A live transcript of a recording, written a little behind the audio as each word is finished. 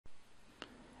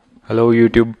Hello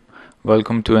YouTube,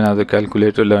 welcome to another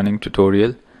calculator learning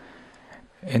tutorial.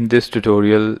 In this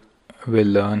tutorial we'll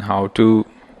learn how to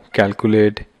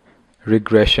calculate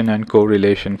regression and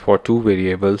correlation for two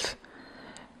variables.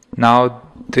 Now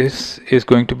this is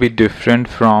going to be different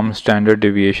from standard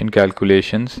deviation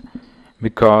calculations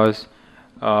because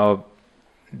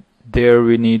there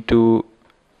we need to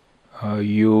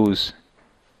use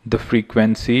the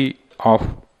frequency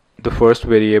of the first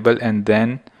variable, and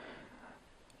then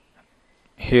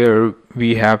here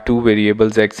we have two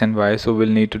variables x and y, so we'll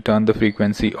need to turn the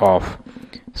frequency off.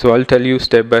 So I'll tell you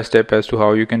step by step as to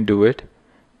how you can do it.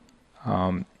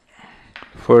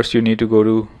 First you need to go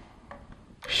to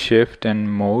shift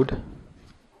and mode,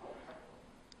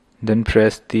 then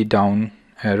press the down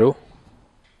arrow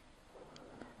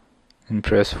and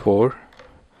press 4.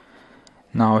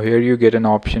 Now here you get an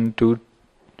option to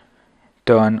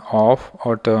turn off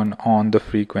or turn on the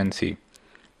frequency,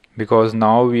 because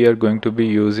now we are going to be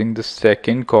using the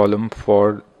second column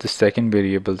for the second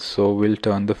variable, so we'll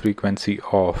turn the frequency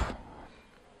off.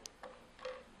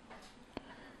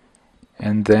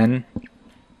 And then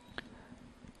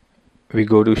we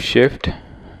go to shift,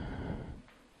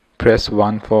 press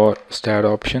 1 for start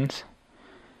options,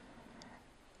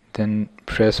 then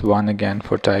press 1 again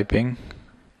for typing.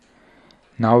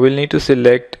 Now we'll need to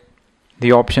select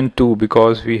the option 2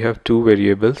 because we have two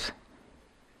variables.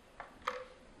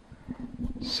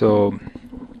 So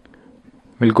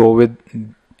we'll go with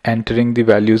entering the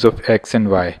values of x and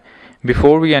y.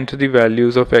 Before we enter the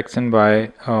values of x and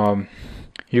y,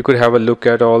 you could have a look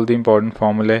at all the important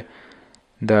formulae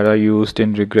that are used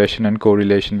in regression and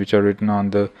correlation, which are written on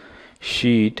the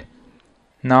sheet.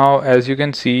 Now as you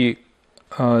can see,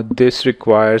 this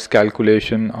requires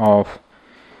calculation of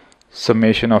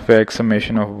summation of x,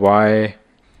 summation of y,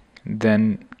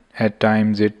 then at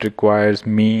times it requires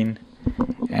mean,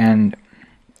 and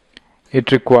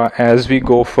as we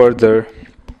go further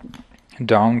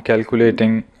down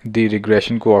calculating the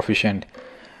regression coefficient,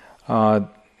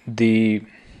 the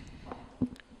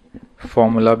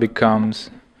formula becomes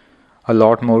a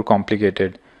lot more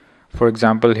complicated. For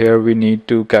example, here we need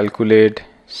to calculate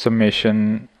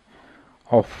summation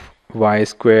of y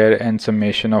square and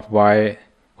summation of y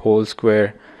whole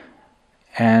square,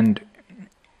 and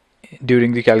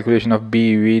during the calculation of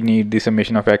b we need the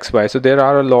summation of xy. So there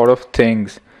are a lot of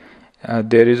things.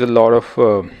 There is a lot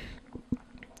of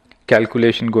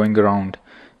calculation going around.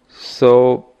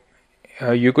 So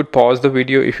you could pause the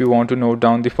video if you want to note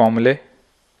down the formulae.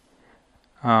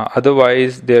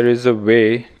 Otherwise there is a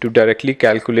way to directly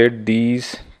calculate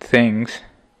these things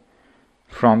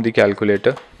from the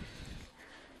calculator.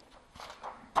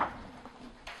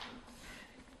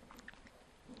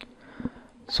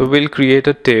 So we'll create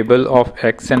a table of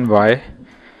x and y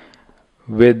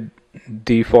with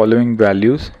the following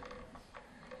values.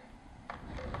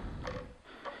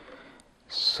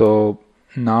 So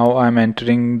now I'm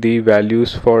entering the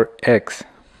values for x.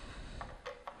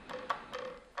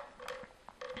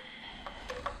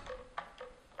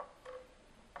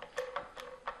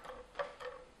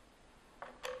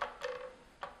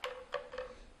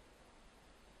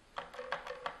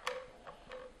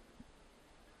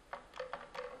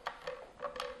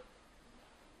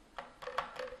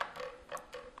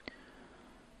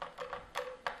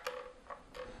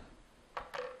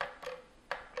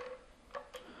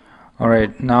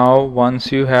 Alright, now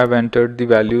once you have entered the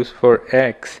values for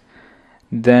x,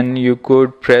 then you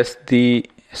could press the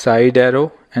side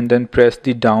arrow and then press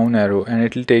the down arrow, and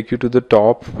it will take you to the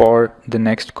top for the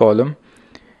next column.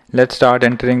 Let's start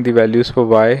entering the values for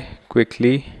y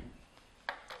quickly.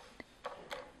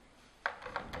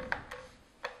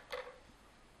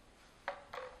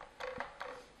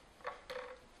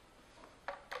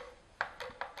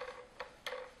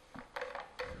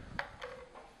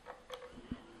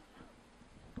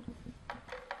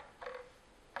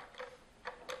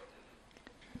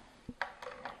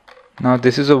 Now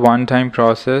this is a one-time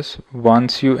process.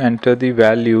 Once you enter the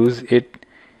values,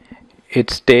 it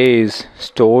stays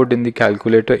stored in the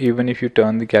calculator even if you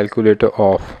turn the calculator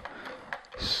off.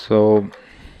 So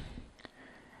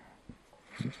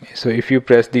if you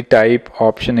press the type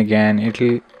option again, it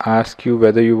will ask you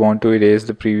whether you want to erase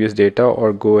the previous data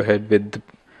or go ahead with the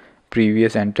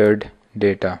previous entered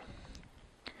data.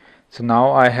 So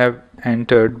now I have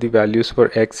entered the values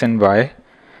for x and y.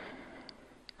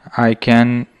 I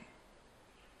can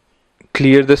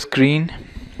clear the screen,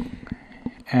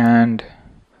 and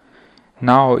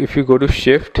now if you go to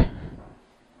shift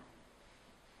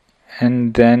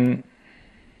and then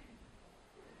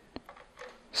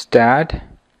stat,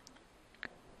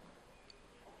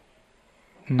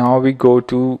 now we go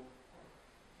to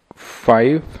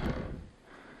 5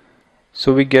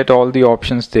 So we get all the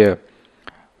options there.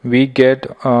 We get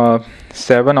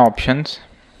 7 options,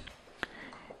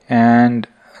 and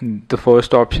the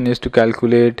first option is to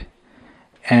calculate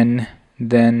n,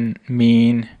 then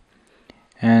mean,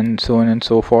 and so on and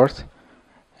so forth.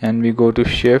 And we go to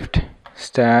shift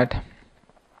stat,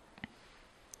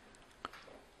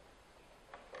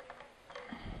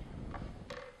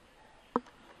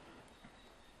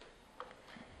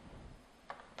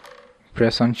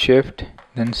 press on shift,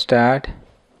 then stat,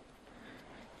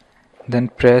 then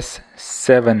press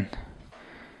 7,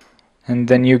 and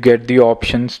then you get the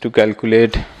options to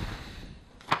calculate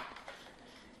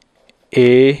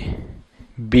A,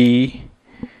 B,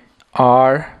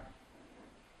 R,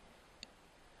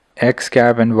 X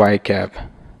cap and Y cap.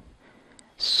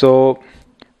 So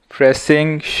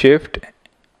pressing shift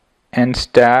and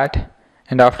stat,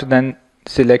 and after then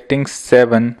selecting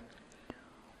 7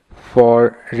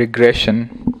 for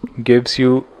regression gives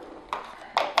you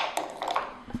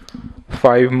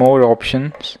 5 more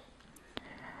options.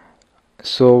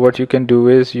 So what you can do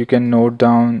is you can note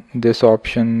down this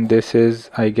option. This is,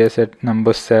 I guess, at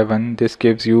number 7. This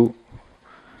gives you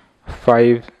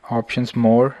 5 options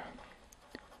more.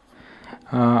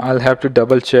 I'll have to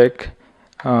double check.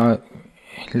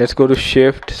 Let's go to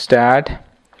shift stat.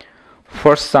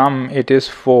 For sum it is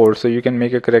 4, so you can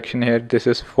make a correction here. This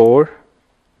is 4.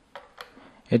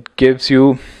 It gives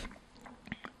you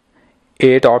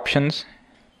 8 options.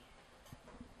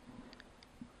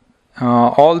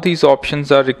 All these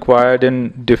options are required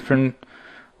in different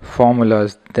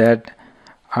formulas that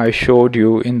I showed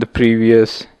you in the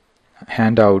previous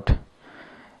handout.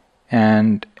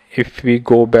 And if we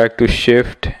go back to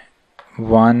shift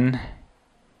 1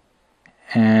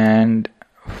 and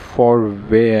for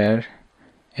where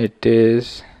it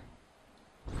is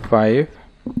 5,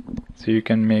 so you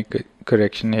can make a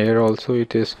correction here also,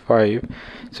 it is 5,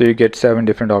 so you get 7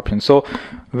 different options. So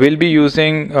we'll be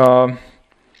using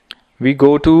we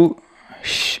go to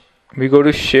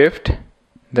shift,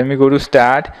 then we go to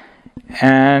stat,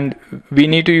 and we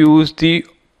need to use the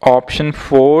option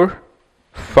 4,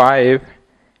 5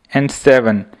 and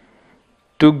 7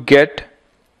 to get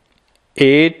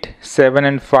 8, 7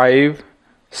 and 5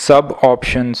 sub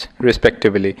options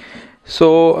respectively.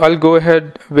 So I'll go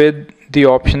ahead with the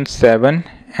option 7,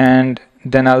 and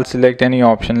then I'll select any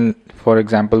option, for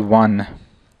example 1,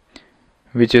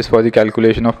 which is for the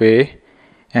calculation of A,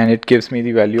 and it gives me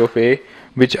the value of A,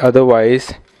 which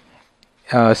otherwise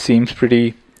seems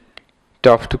pretty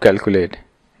tough to calculate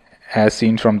as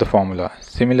seen from the formula.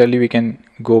 Similarly, we can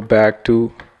go back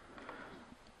to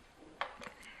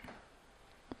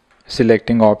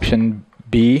selecting option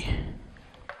B.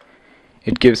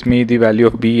 It gives me the value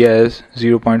of B as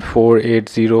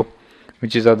 0.480,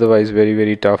 which is otherwise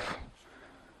very tough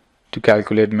to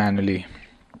calculate manually.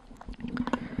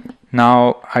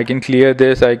 Now I can clear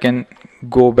this. I can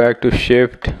go back to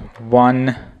shift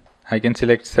 1, I can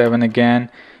select 7 again,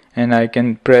 and I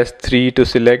can press 3 to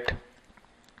select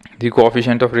the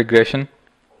coefficient of regression,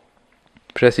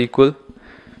 press equal,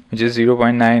 which is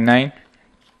 0.99.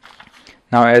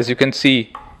 now as you can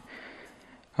see,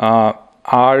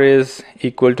 R is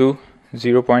equal to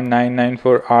 0.99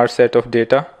 for R set of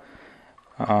data,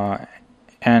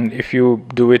 and if you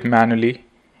do it manually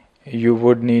you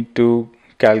would need to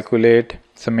calculate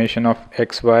summation of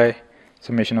xy,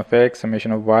 summation of x,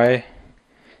 summation of y,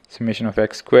 summation of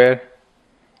x square,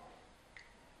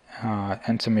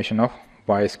 and summation of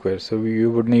y square. So you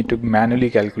would need to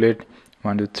manually calculate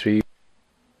 1, 2, 3.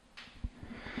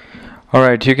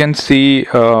 Alright, you can see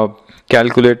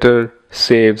calculator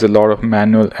saves a lot of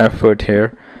manual effort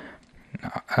here.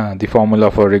 The formula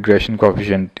for regression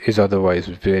coefficient is otherwise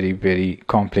very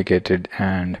complicated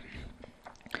and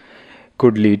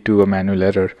could lead to a manual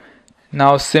error.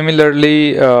 Now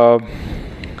similarly,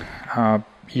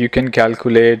 you can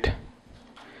calculate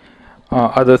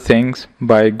other things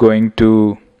by going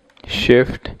to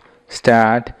shift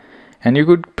stat, and you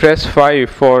could press 5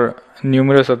 for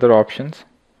numerous other options.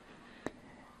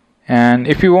 And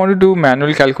if you want to do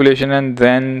manual calculation and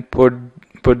then put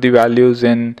the values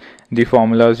in the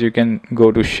formulas, you can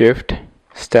go to shift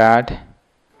stat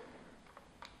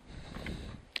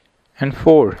and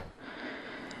 4.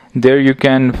 There you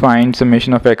can find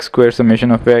summation of x square, summation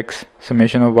of x,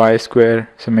 summation of y square,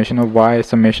 summation of y,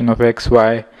 summation of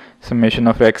xy, summation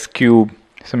of x cube,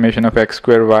 summation of x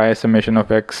square y, summation of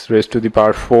x raised to the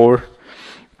power 4,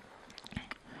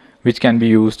 which can be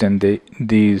used in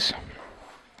these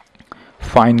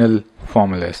final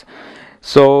formulas.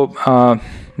 So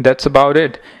that's about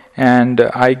it, and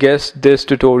I guess this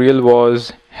tutorial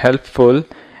was helpful,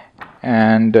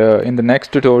 and in the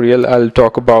next tutorial I'll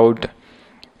talk about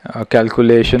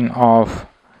calculation of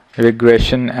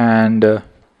regression and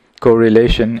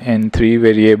correlation in 3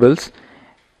 variables.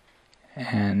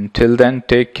 And till then,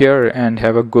 take care and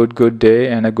have a good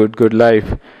day and a good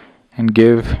life, and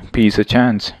give peace a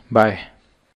chance. Bye.